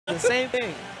The same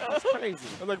thing. That's crazy.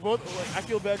 Like both, like, I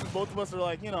feel bad because both of us are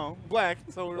like, you know, black.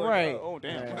 So we're Right. like, oh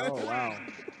damn. Right. Oh wow.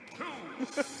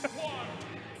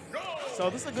 So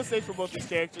this is a good stage for both these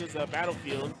characters,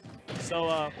 Battlefield. So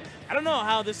I don't know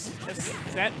how this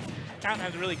set count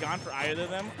has really gone for either of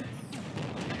them,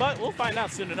 but we'll find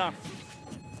out soon enough.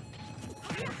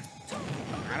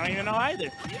 I don't even know either.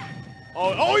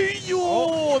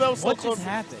 Oh, that was so what close. just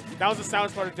happened? That was the sour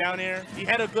starter down air. He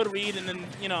had a good read, and then,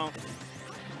 you know,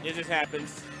 it just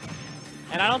happens.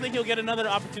 And I don't think he'll get another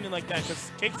opportunity like that, because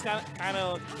KiX kind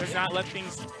of does not let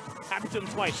things happen to him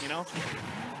twice, you know?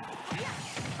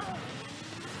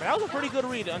 But that was a pretty good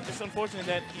read. Just unfortunate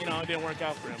that, you know, it didn't work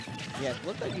out for him. Yeah, it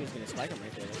looked like he was going to spike him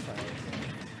right there.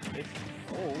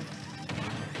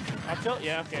 Up tilt?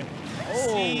 Yeah, okay.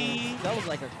 Oh, see, that was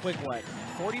like a quick, what,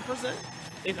 40%?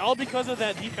 it's all because of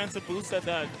that defensive boost that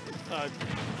the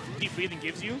deep breathing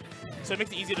gives you. So it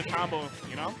makes it easier to combo,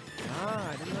 you know?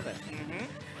 Ah, I didn't know that.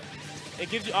 It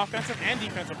gives you offensive and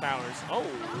defensive powers. Oh.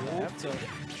 Up tilt.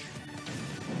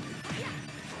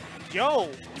 Yo,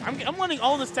 I'm learning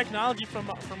all this technology from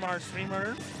our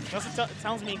streamer. It also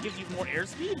tells me it gives you more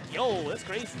airspeed. Yo, that's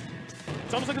crazy.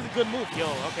 It's almost like it's a good move. Yo,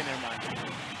 okay, never mind.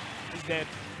 He's dead.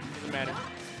 Doesn't matter.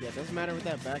 Yeah, it doesn't matter with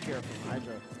that back air from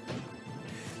Hydra.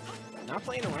 Not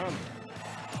playing around.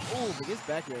 Oh, but gets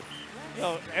back air.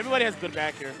 Yo, everybody has good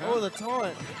back airs. Huh? Oh, the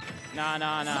taunt.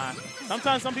 Nah.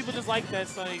 Sometimes some people just like that,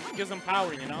 so it gives them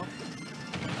power, you know?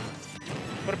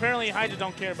 But apparently Hydra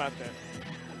don't care about that.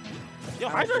 Yo,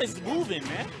 Hydra is moving,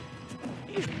 man.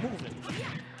 He's moving.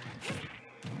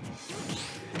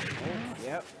 Oh,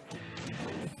 yep.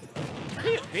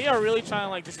 They are really trying to,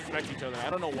 like, disrespect each other. I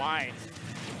don't know why.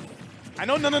 I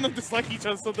know none of them dislike each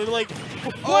other, so they're like,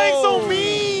 playing so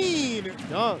mean!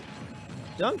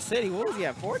 Dunk City, what was he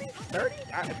at, 40? 30?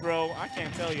 Bro, I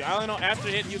can't tell you. I only know after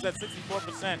hit he was at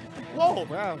 64%. Whoa!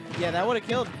 Wow. Yeah, that would have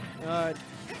killed.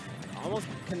 Almost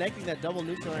connecting that double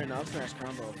neutral and up smash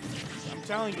combo. I'm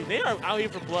telling you, they are out here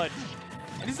for blood.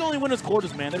 And these are only winners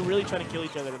quarters, man. They're really trying to kill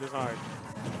each other this hard.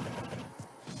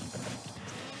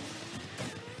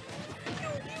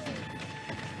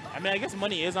 I mean, I guess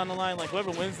money is on the line. Like,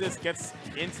 whoever wins this gets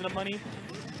into the money.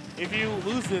 If you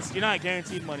lose this, you're not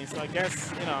guaranteed money. So I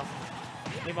guess, you know,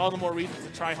 they have all the more reasons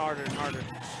to try harder and harder.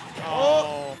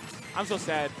 Oh, I'm so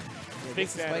sad. Yeah, Big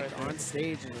sad like right there. on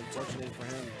stage, and unfortunately for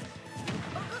him.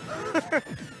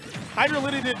 Hydra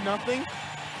literally did nothing.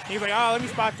 He's like, oh, let me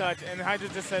spot touch. And Hydra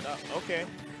just said, okay.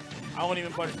 I won't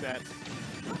even punish that.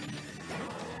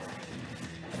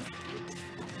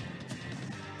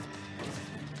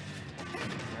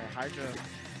 Hydra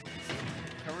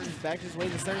covering his back his way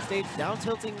to the center stage, down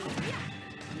tilting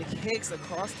the KiX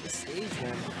across the stage,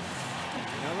 man.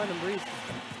 Now let him breathe.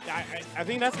 I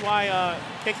think that's why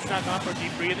KiX is not gone for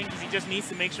deep breathing, because he just needs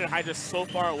to make sure Hydra's so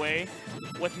far away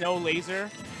with no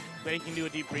laser that he can do a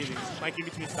deep breathing, like in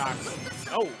between stocks.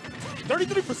 Oh,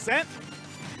 33%?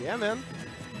 Yeah, man.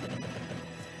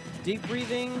 Deep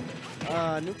breathing,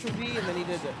 neutral V, and then he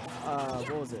did,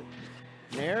 what was it?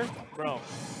 Nair? Bro,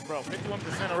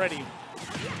 51% already.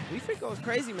 We think goes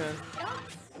crazy, man.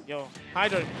 Yo,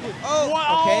 Hydra. Oh,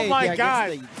 wow, okay. Oh my yeah,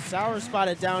 God. Gets the sour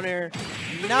spotted down there.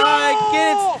 No!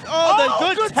 Gets,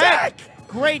 the good tech.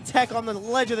 Great tech on the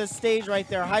ledge of the stage right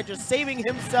there. Hydra saving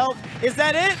himself. Is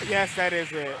that it? Yes, that is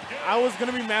it. I was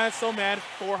going to be mad, so mad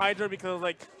for Hydra because,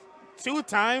 like, 2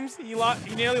 times he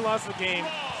nearly lost the game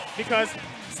because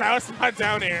sour spot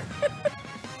down air.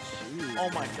 Oh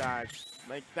my God.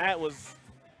 Like, that was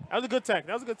a good tech.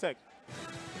 That was a good tech.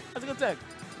 That's a good tech.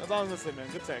 That's all I'm going to say, man.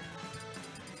 Good tech.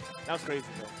 That was crazy,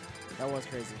 though. That was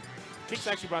crazy. KiX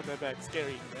actually brought that back.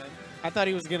 Scary, man. I thought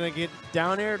he was going to get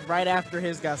down aired right after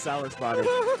his got sour spotted.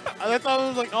 That's all I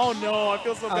was like, oh no, I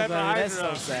feel so bad for Hydra. That's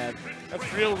so sad.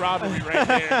 That's real robbery right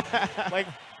there. Like,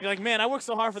 you're like, man, I worked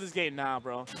so hard for this game. Nah,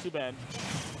 bro. Too bad.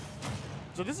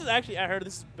 So this is actually, I heard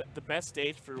this is the best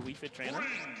stage for Wii Fit Trainer.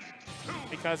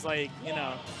 Because, like, you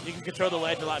know, you can control the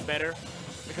ledge a lot better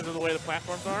because of the way the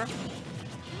platforms are.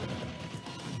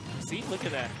 See? Look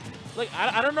at that. Look,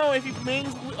 I don't know if he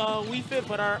mains Wii Fit,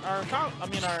 but our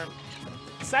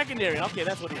secondary. Okay,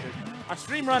 that's what he did. Our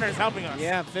stream runner is helping us.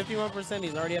 Yeah, 51%.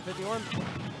 He's already at 51.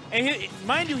 And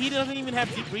mind you, he doesn't even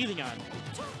have deep breathing on.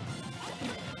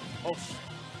 Oh,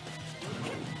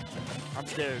 I'm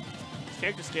scared. This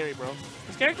character's scary, bro.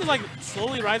 This character's like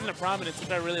slowly rising to prominence,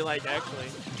 which I really like, actually.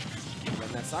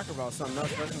 And that soccer ball is something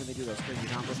else, especially when they do those crazy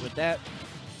combos with that.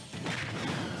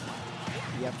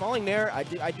 Yeah, falling there, I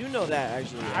do know that,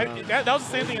 actually. That was the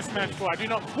same thing in Smash 4. I do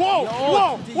know. Whoa!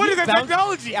 Whoa! What is that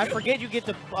technology? I forget you get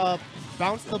to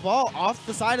bounce the ball off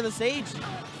the side of the stage.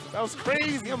 That was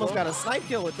crazy. He almost got a snipe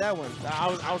kill with that one.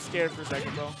 I was scared for a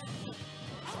second, bro.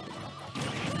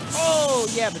 Oh,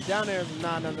 yeah, but down there,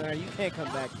 nah, you can't come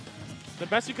back. The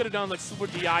best you could have done, like, super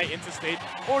DI into stage,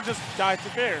 or just die to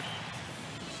fair.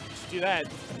 Just do that.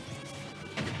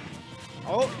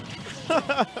 Oh.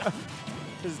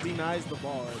 Just denies the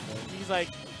ball right there. He's like,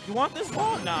 you want this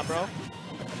ball? Nah, bro.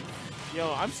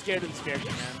 Yo, I'm scared of this character,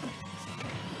 man.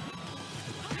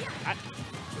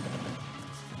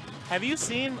 Have you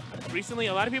seen recently,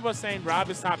 a lot of people are saying Rob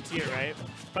is top tier, right?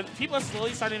 But people are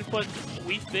slowly starting to put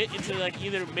Wii Fit into like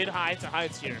either mid-high to high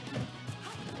tier.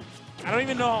 I don't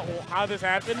even know how this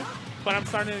happened, but I'm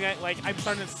starting to get like, I'm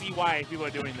starting to see why people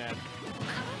are doing that.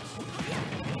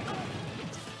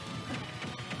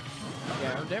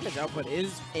 Yeah, her damage output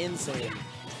is insane. You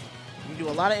can do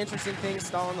a lot of interesting things,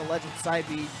 stalling the ledge with side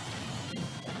B,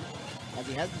 as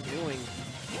he has been doing.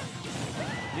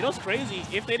 You know what's crazy?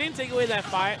 If they didn't take away that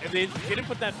 5, if they didn't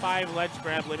put that 5 ledge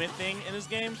grab limit thing in this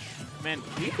game, man,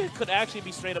 Wii could actually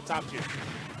be straight up top tier.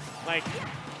 Like,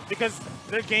 because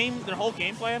their whole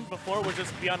game plan before was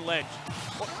just be on ledge.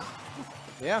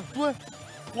 Yeah. What?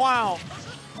 Wow.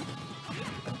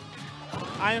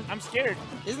 I'm scared.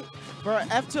 Bro,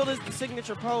 F tilt is the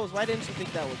signature pose. Why didn't you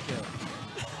think that would kill?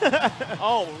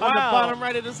 Oh, wow. On the bottom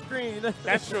right of the screen.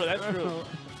 That's true. That's true.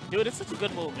 Dude, it's such a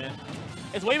good move, man.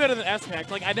 It's way better than S-Max.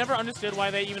 Like, I never understood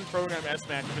why they even programmed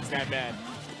S-Max if it's that bad.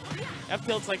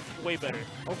 F-tilt's, like, way better.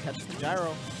 Oh, catches the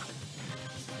gyro.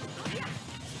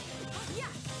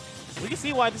 We can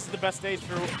see why this is the best stage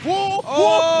for... Whoa!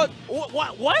 Oh!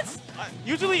 Whoa. What?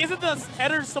 Usually, isn't the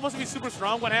header supposed to be super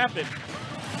strong? What happened?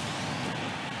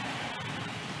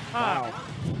 Huh. Wow.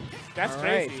 That's All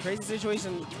crazy. Right. Crazy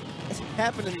situation is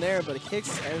happening there, but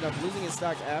KiX ended up losing his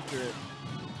stock after it.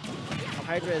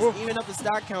 Hydra has even up the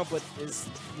stock count, but is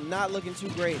not looking too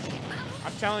great.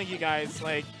 I'm telling you guys,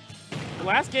 like, the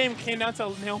last game came down to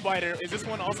a nail biter. Is this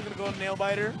one also going to go to nail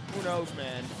biter? Who knows,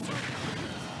 man?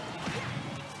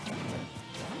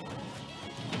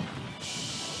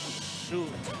 Shoot.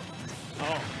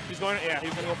 Oh, he's going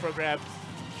to go for a grab.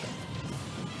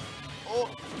 Oh,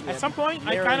 yeah, at some point,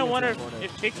 I kind of wonder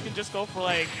if KiX can just go for,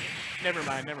 like, never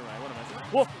mind. What am I saying?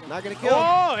 Whoa. Not going to kill.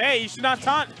 Oh, hey, you should not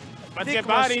taunt. About to get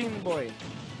bodied. Boy.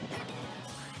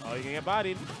 Oh, you can get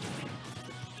bodied.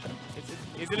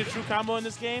 Is it a true combo in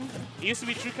this game? It used to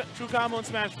be true combo in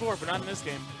Smash 4, but not in this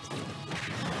game.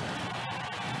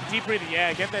 Deep breathing,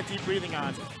 yeah, get that deep breathing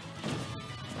on.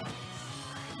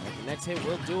 The next hit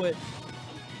will do it.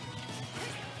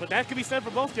 But that could be said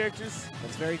for both characters.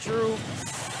 That's very true.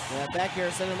 Yeah, back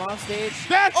here, send him off stage.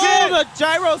 That's it! The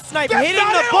gyro snipe hitting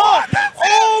the ball!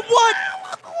 Oh, what?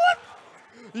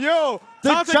 Yo,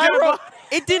 the gyro,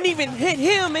 it didn't even hit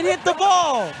him, it hit the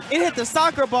ball. It hit the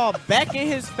soccer ball back in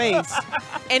his face.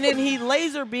 And then he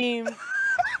laser beamed.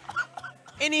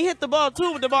 And he hit the ball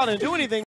too, but the ball didn't do anything.